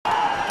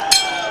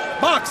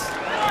Box.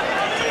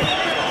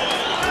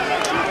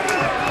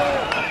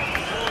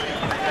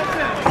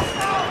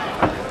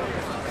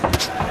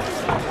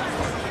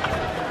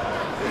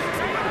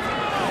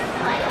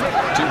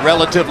 Two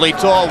relatively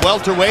tall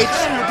welterweights.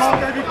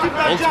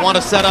 Both want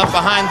to set up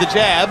behind the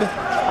jab.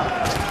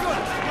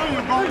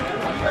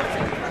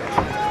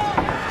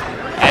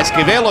 As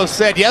Cavelos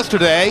said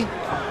yesterday,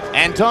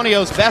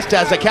 Antonio's best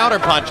as a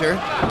counterpuncher.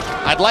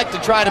 I'd like to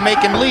try to make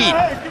him lead,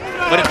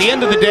 but at the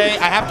end of the day,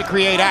 I have to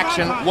create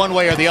action one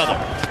way or the other.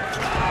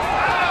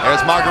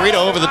 There's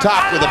Margarito over the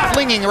top with a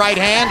flinging right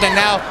hand, and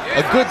now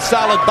a good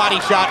solid body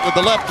shot with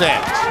the left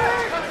hand.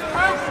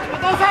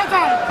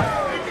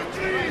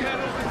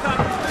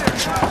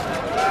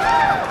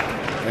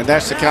 And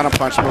that's the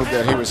counterpunch move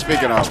that he was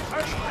speaking of.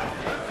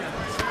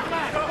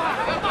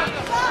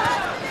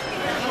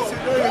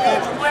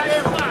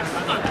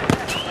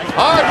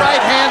 Hard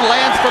right hand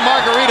lands for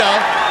Margarito.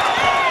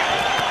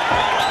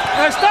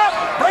 Stop!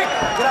 Break!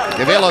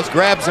 Cavelos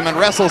grabs him and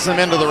wrestles him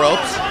into the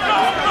ropes.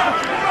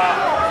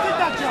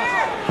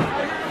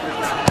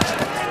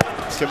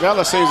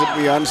 Cavelos seems to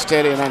be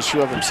unsteady and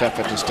unsure of himself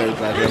at this stage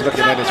right here.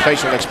 Looking at his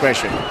facial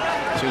expression,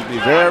 seems to be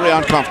very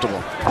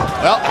uncomfortable.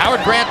 Well,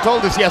 Howard Grant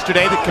told us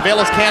yesterday that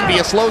Cavelos can be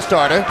a slow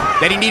starter,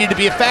 that he needed to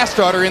be a fast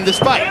starter in this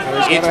fight.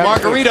 It's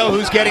Margarito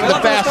who's getting the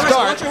fast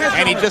start,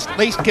 and he just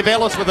laced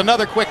Cavelos with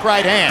another quick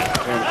right hand.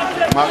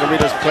 And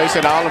Margarito's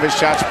placing all of his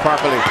shots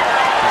properly.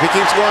 If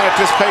he keeps going at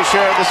this pace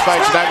here, this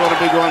fight's not going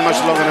to be going much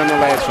longer than the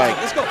last fight.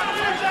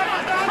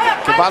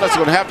 Cavelos is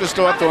going to have to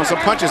start throwing some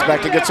punches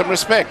back to get some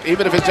respect,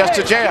 even if it's just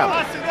a jab.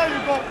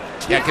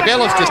 Yeah,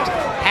 Cavelos just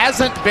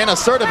hasn't been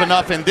assertive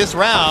enough in this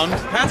round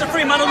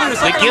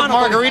to give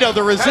Margarito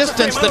the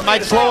resistance that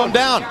might slow him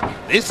down.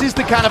 This is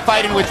the kind of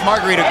fight in which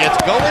Margarito gets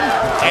going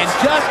and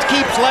just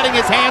keeps letting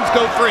his hands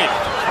go free.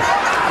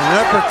 An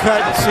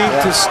uppercut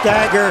seemed to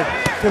stagger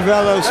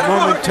Cavelos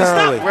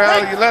momentarily.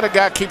 Well, you let a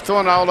guy keep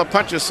throwing all the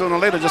punches, sooner or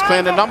later, just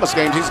playing the numbers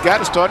games, he's got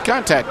to start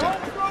contacting.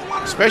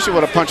 Especially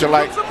with a puncher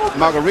like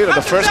Margarito,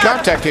 the first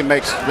contact he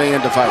makes may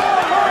end the fight.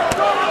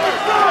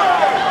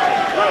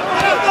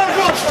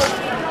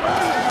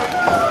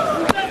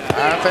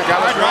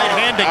 Hard right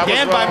hand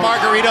again by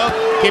Margarito.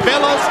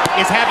 Cavelos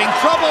is having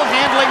trouble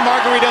handling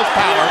Margarito's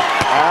power.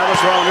 I was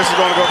wrong. This is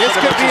going to go this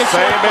could be the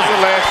same as the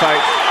last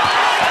fight.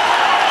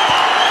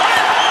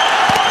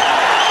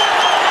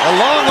 The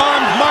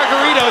long-armed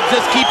Margarito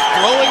just keeps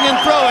throwing and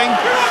throwing.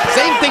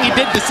 Same thing he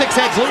did to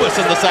Six-Heads Lewis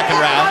in the second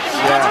round.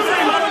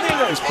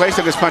 Yeah. His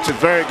placing his punches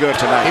very good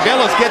tonight.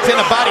 Cavelos gets in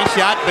a body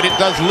shot, but it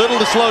does little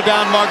to slow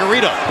down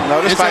Margarito. No,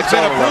 this has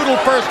been a brutal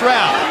first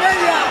round.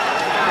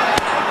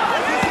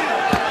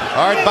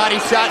 Hard body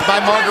shot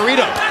by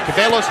Margarito.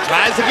 Cavelos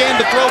tries again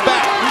to throw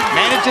back.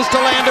 Manages to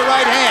land a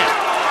right hand.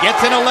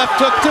 Gets in a left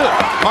hook too.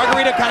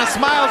 Margarito kind of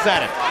smiles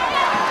at him.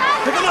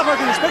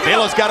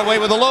 Cavelos got away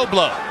with a low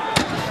blow.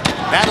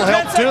 That'll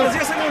help too.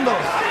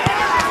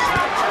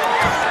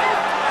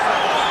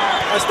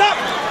 Stop!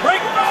 Break!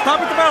 Stop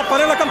at the bell.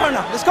 Pare la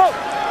campana. Let's go!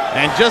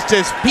 And just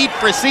as Pete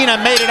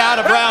Fresina made it out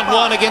of round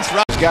one against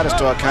He's got to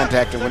start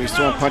contacting when he's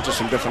throwing punches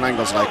from different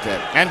angles like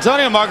that.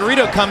 Antonio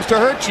Margarito comes to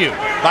hurt you.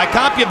 By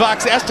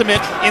CompuBox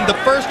estimate, in the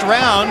first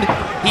round,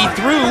 he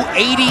threw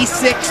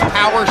 86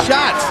 power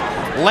shots,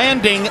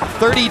 landing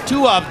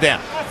 32 of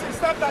them.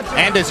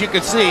 And as you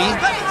can see,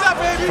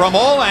 from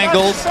all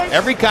angles,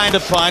 every kind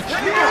of punch,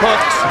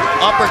 hooks,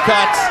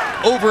 uppercuts,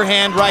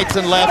 overhand rights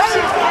and lefts.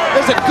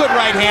 There's a good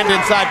right hand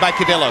inside by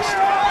Cavelos.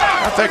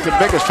 I think the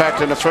biggest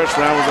factor in the first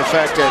round was the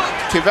fact that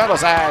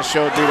Cavelos' eyes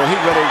showed me that he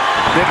really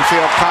didn't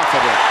feel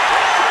confident.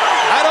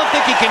 I don't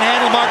think he can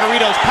handle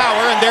Margarito's power,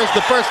 and there's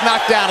the first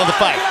knockdown of the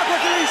fight.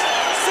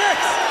 6,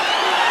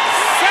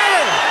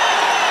 7.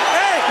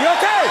 Hey, you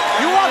okay?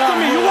 You walk to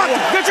me. You walk.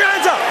 Get your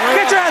hands up.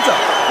 Get your hands up.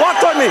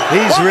 Walk toward me.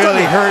 He's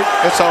really hurt.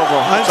 It's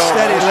over.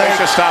 Unsteady legs. They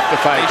should stop the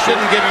fight. They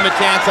shouldn't give him a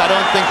chance, I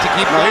don't think, to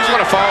keep going. He's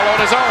going to fall on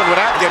his own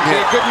without getting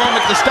hit. A good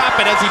moment to stop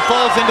it as he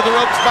falls into the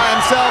ropes by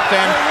himself,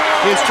 and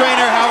his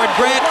trainer, Howard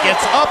Grant,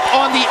 gets up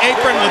on the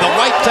apron with a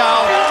white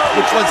towel,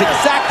 which was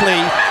exactly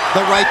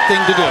the right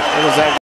thing to do. It was that